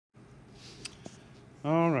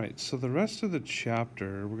All right, so the rest of the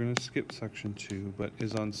chapter, we're going to skip section 2, but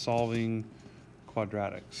is on solving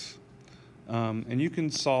quadratics. And you can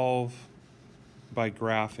solve by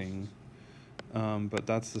graphing, but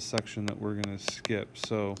that's the section that we're going to skip.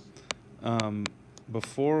 So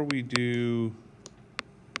before we do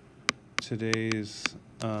today's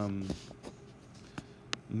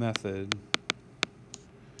method,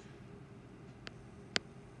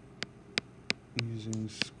 using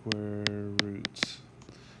square roots.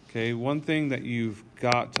 Okay, one thing that you've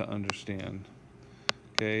got to understand,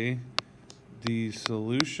 okay, the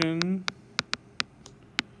solution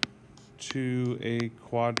to a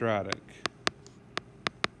quadratic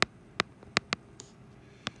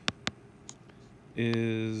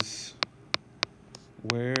is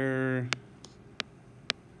where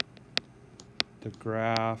the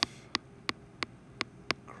graph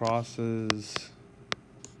crosses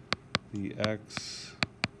the x-axis.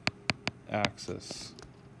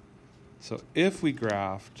 So if we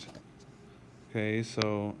graphed, okay,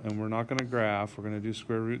 so, and we're not going to graph, we're going to do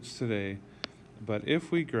square roots today, but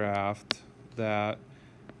if we graphed that,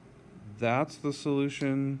 that's the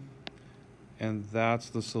solution and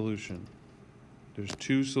that's the solution. There's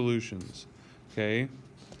two solutions, okay?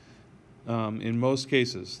 In most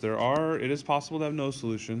cases, it is possible to have no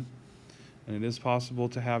solution, and it is possible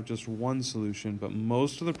to have just one solution, but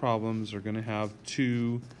most of the problems are going to have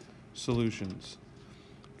two solutions,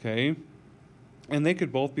 okay? And they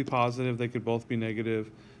could both be positive, they could both be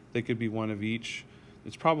negative, they could be one of each.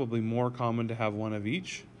 It's probably more common to have one of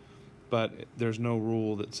each, but there's no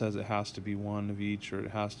rule that says it has to be one of each or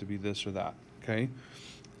it has to be this or that, okay?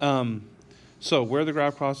 So where the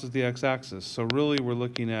graph crosses the x-axis. So really we're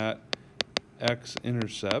looking at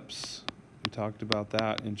x-intercepts. We talked about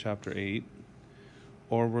that in chapter 8.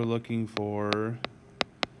 Or we're looking for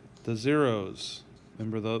the zeros.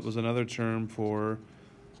 Remember, that was another term for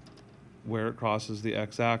where it crosses the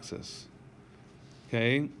x-axis.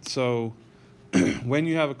 Okay, so when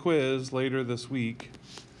you have a quiz later this week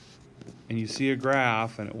and you see a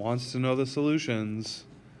graph and it wants to know the solutions,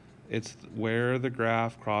 it's where the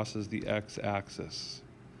graph crosses the x-axis.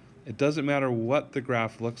 It doesn't matter what the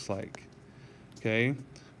graph looks like. Okay,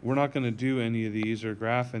 we're not going to do any of these or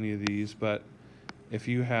graph any of these, but if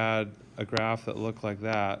you had a graph that looked like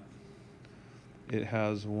that, it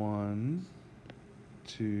has 1,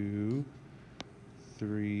 2,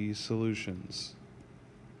 3 solutions.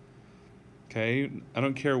 Okay, I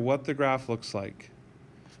don't care what the graph looks like.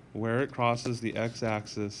 Where it crosses the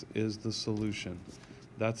x-axis is the solution.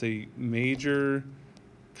 That's a major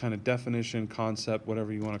kind of definition, concept,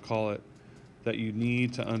 whatever you want to call it, that you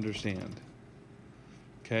need to understand.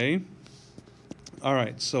 Okay? All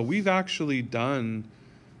right, so we've actually done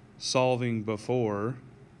solving before.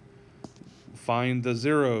 Find the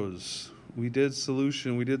zeros. We did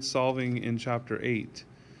solving in chapter 8.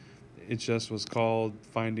 It just was called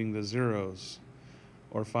finding the zeros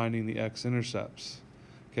or finding the x-intercepts.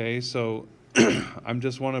 Okay, so I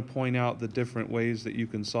just want to point out the different ways that you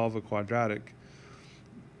can solve a quadratic.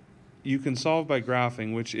 You can solve by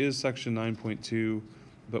graphing, which is section 9.2,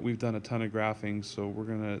 but we've done a ton of graphing, so we're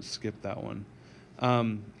going to skip that one.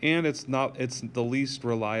 And it's the least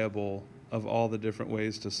reliable of all the different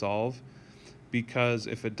ways to solve, because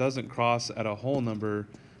if it doesn't cross at a whole number,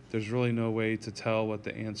 there's really no way to tell what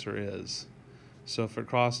the answer is. So if it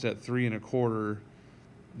crossed at 3 1/4,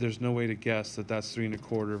 there's no way to guess that that's 3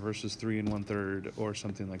 1/4 versus 3 1/3 or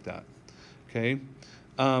something like that. Okay,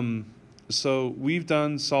 so we've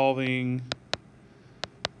done solving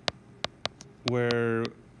where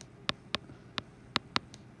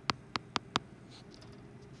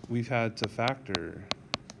we've had to factor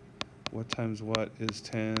what times what is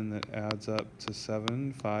 10 that adds up to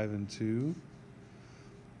 7, 5, and 2.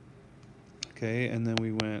 Okay, and then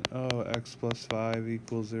we went, x plus 5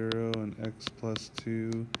 equals 0, and x plus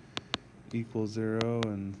 2 equals 0,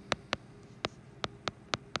 and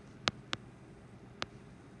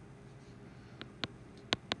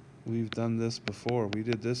we've done this before. We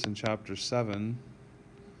did this in chapter 7.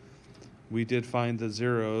 We did find the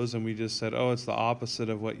zeros, and we just said, it's the opposite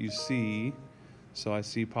of what you see. So I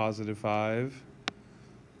see positive 5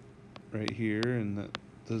 right here, and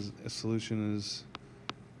the solution is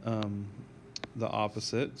the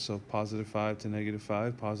opposite. So positive 5 to negative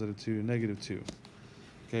 5, positive 2 to negative 2.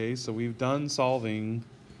 Okay, so we've done solving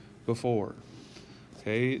before.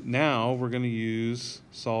 Okay, now we're going to use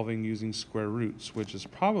solving using square roots, which is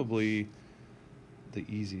probably the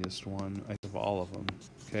easiest one of all of them.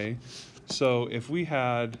 Okay, so if we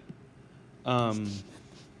had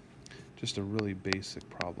just a really basic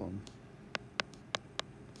problem.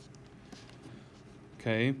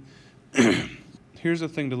 Okay, here's a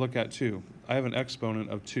thing to look at too. I have an exponent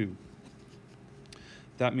of 2.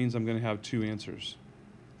 That means I'm going to have 2 answers.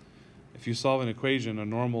 If you solve an equation, a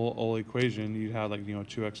normal old equation, you'd have like,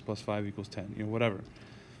 2x plus 5 equals 10, whatever.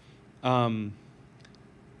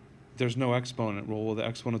 There's no exponent. Well, the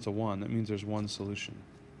exponent's a 1. That means there's 1 solution.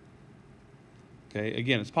 Okay,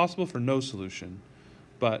 again, it's possible for no solution,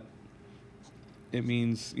 but it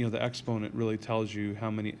means, the exponent really tells you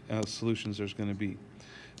how many solutions there's going to be.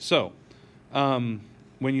 So,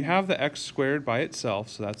 when you have the x squared by itself,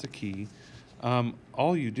 so that's a key,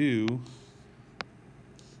 all you do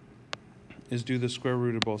is do the square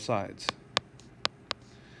root of both sides.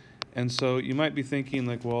 And so you might be thinking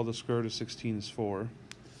like, well, the square root of 16 is 4.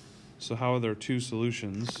 So how are there 2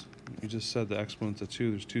 solutions? You just said the exponent's of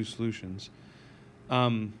 2, there's 2 solutions.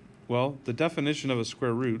 Well, the definition of a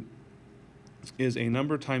square root is a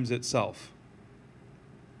number times itself.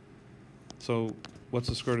 So what's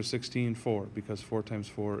the square root of 16? 4, because 4 times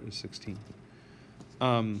 4 is 16.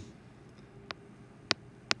 But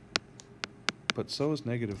so is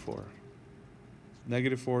negative 4.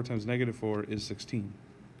 Negative 4 times negative 4 is 16.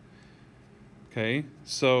 Okay,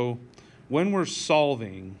 so when we're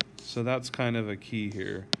solving, so that's kind of a key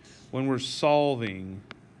here. When we're solving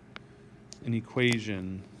an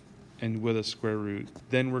equation and with a square root,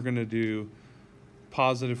 then we're going to do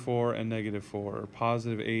positive 4 and negative 4, or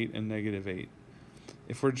positive 8 and negative 8.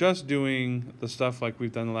 If we're just doing the stuff like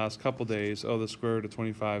we've done the last couple days, the square root of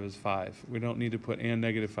 25 is 5. We don't need to put and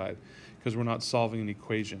negative 5 because we're not solving an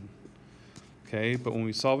equation. Okay, but when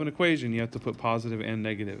we solve an equation, you have to put positive and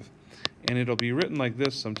negative. And it'll be written like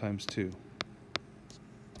this sometimes too.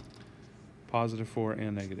 Positive 4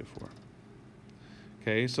 and negative 4.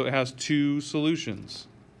 Okay, so it has 2 solutions.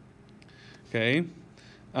 Okay,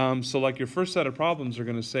 so like your first set of problems are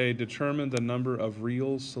going to say determine the number of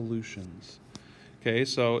real solutions. Okay,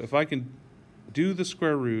 so if I can do the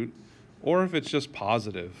square root, or if it's just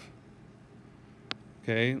positive.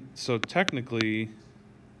 Okay, so technically,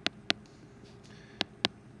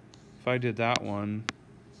 if I did that one,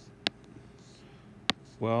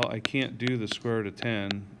 well, I can't do the square root of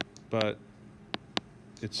 10, but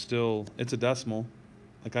it's a decimal.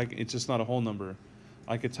 Like it's just not a whole number.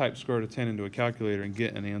 I could type square root of 10 into a calculator and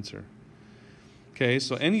get an answer. Okay,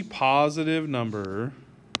 so any positive number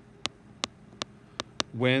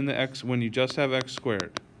when you just have x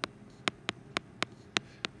squared,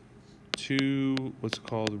 2 what's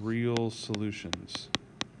called real solutions.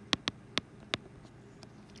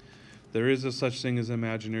 There is a such thing as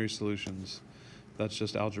imaginary solutions. That's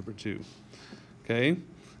just algebra 2. Okay?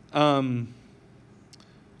 All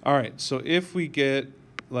right, so if we get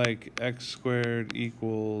like x squared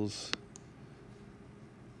equals,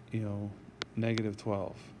 negative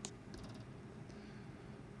 12.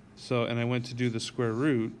 So, and I went to do the square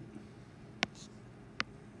root.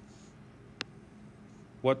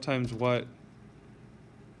 What times what,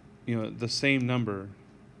 the same number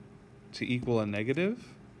to equal a negative?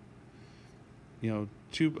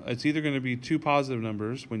 It's either going to be 2 positive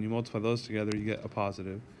numbers. When you multiply those together, you get a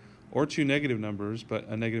positive. Or 2 negative numbers, but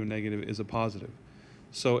a negative is a positive.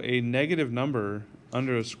 So a negative number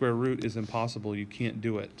under a square root is impossible. You can't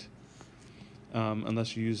do it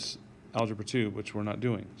unless you use algebra 2, which we're not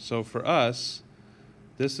doing. So for us,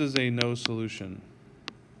 this is a no solution.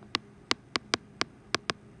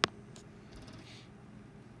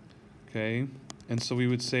 Okay, and so we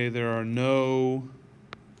would say there are no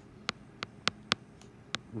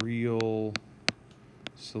real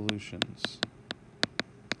solutions.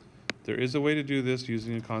 There is a way to do this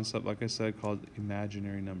using a concept, like I said, called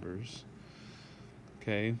imaginary numbers.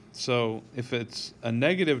 Okay, so if it's a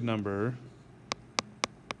negative number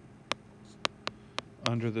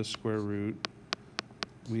under the square root,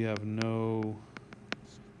 we have no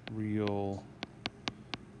real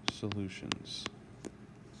solutions.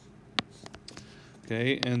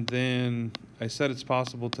 Okay, and then I said it's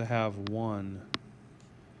possible to have 1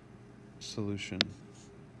 solution.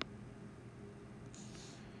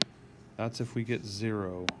 That's if we get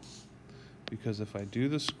 0. Because if I do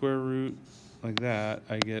the square root like that,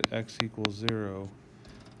 I get x equals 0.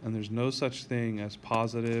 And there's no such thing as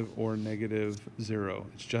positive or negative 0.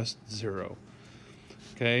 It's just 0.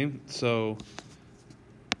 Okay,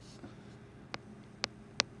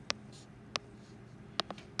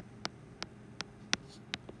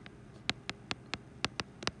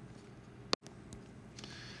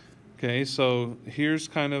 so here's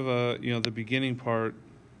kind of the beginning part.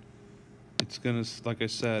 It's going to, like I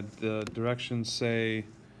said, the directions say,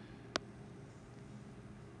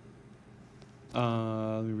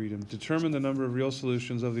 let me read them. Determine the number of real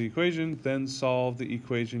solutions of the equation, then solve the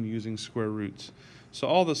equation using square roots. So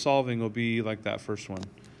all the solving will be like that first one.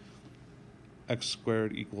 X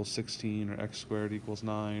squared equals 16, or x squared equals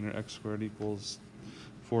 9, or x squared equals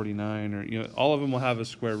 49, or, you know, all of them will have a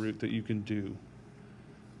square root that you can do.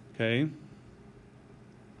 Okay?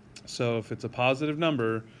 So if it's a positive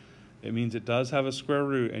number, it means it does have a square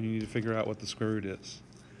root, and you need to figure out what the square root is.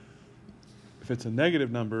 If it's a negative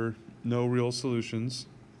number, no real solutions.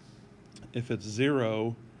 If it's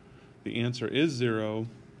 0, the answer is 0,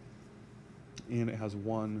 and it has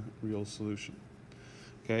one real solution.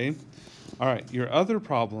 Okay? All right, your other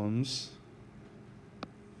problems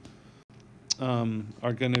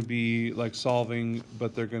are going to be like solving,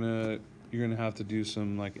 but you're going to have to do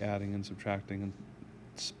some like adding and subtracting and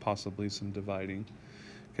possibly some dividing.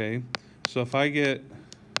 Okay? So if I get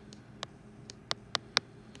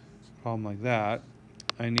a problem like that,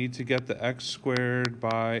 I need to get the x squared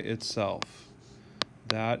by itself.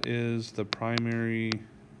 That is the primary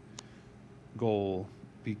goal,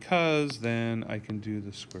 because then I can do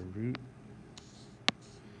the square root,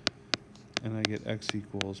 and I get x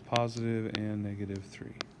equals positive and negative 3.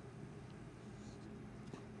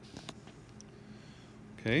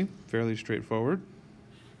 Okay, fairly straightforward.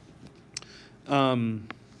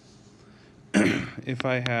 If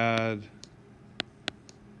I had,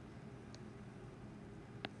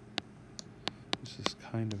 this is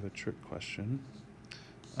kind of a trick question.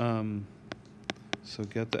 So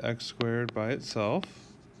get the x squared by itself.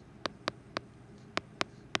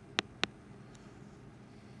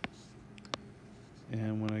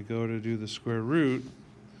 And when I go to do the square root,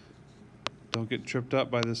 don't get tripped up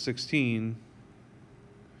by the 16.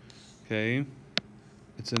 Okay?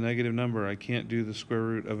 It's a negative number. I can't do the square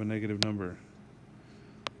root of a negative number.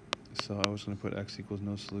 So I was going to put x equals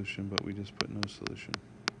no solution, but we just put no solution.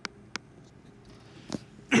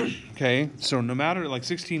 Okay, so no matter, like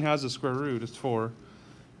 16 has a square root, it's 4,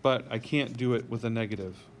 but I can't do it with a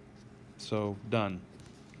negative. So done.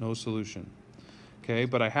 No solution. Okay,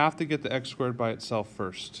 but I have to get the x squared by itself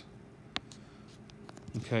first.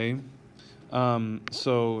 Okay,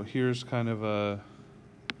 so here's kind of a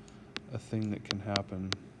thing that can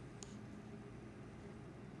happen.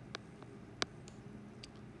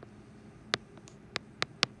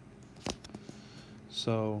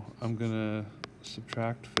 So I'm going to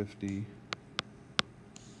subtract 50.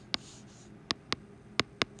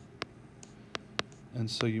 And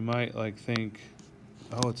so you might like think,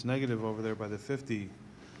 oh, it's negative over there by the 50.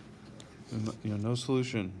 You know, no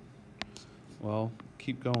solution. Well,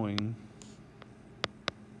 keep going.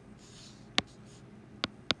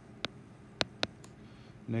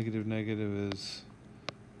 Negative negative is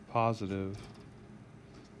positive.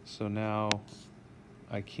 So now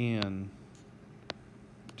I can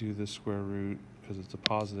do the square root because it's a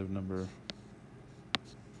positive number.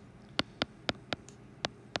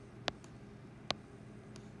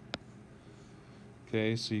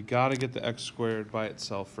 Okay, so you got to get the x squared by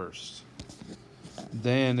itself first.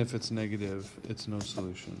 Then if it's negative, it's no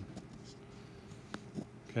solution.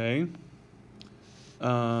 Okay?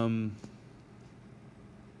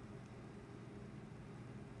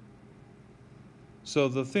 So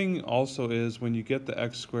the thing also is when you get the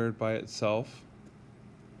x squared by itself,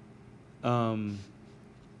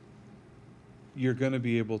 you're going to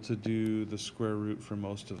be able to do the square root for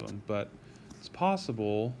most of them, but it's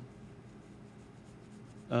possible.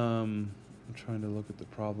 I'm trying to look at the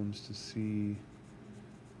problems to see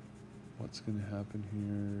what's going to happen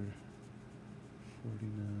here.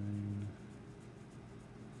 49.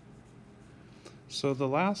 So the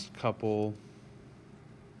last couple,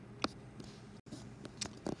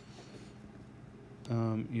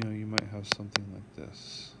 you know, you might have something like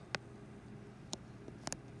this.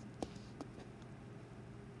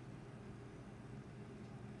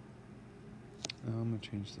 I'm going to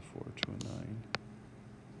change the 4 to a 9.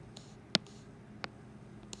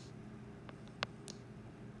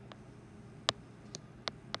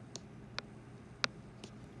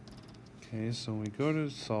 Okay, so when we go to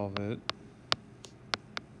solve it,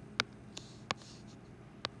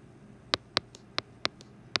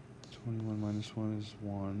 minus 1 is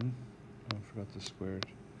 1. Oh, I forgot the squared.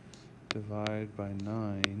 Divide by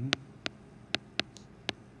 9.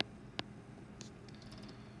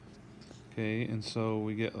 Okay, and so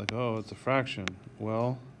we get like, oh, it's a fraction.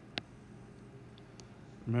 Well,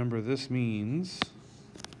 remember this means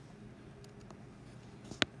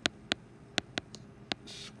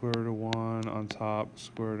square root of 1 on top,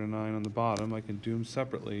 square root of 9 on the bottom. I can do them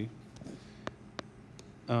separately.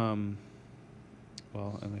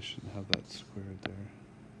 Well, and I shouldn't have that squared there.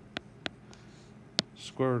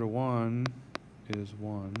 Square root of 1 is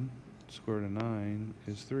 1. Square root of 9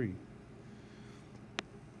 is 3.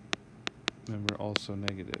 remember, also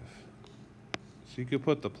negative. So you could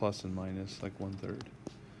put the plus and minus, like 1/3.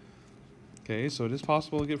 Okay, so it is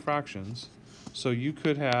possible to get fractions. So you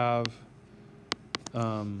could have, you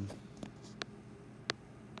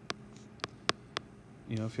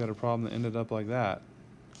know, if you had a problem that ended up like that,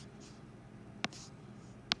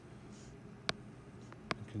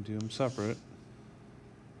 you can do them separate.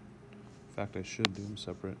 In fact, I should do them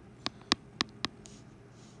separate.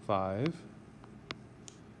 5,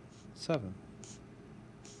 7.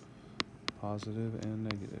 Positive and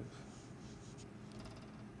negative.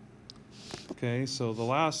 Okay, so the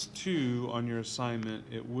last two on your assignment,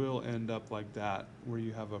 it will end up like that, where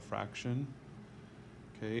you have a fraction.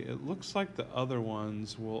 Okay, it looks like the other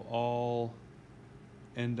ones will all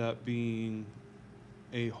end up being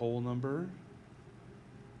a whole number,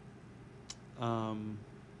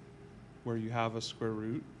 where you have a square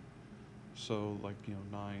root. So like, you know,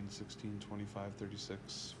 9, 16, 25,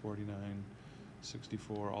 36, 49,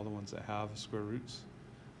 64, all the ones that have square roots.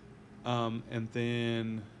 And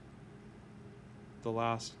then the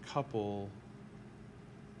last couple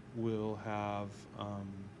will have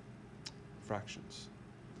fractions.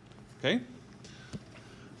 Okay?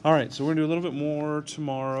 All right, so we're gonna do a little bit more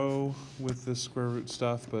tomorrow with this square root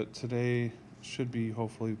stuff, but today should be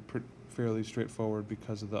hopefully fairly straightforward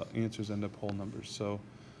because of the answers end up whole numbers. So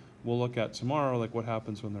we'll look at tomorrow, like what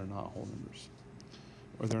happens when they're not whole numbers,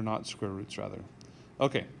 or they're not square roots rather.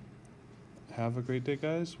 Okay, have a great day,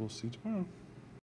 guys. We'll see you tomorrow.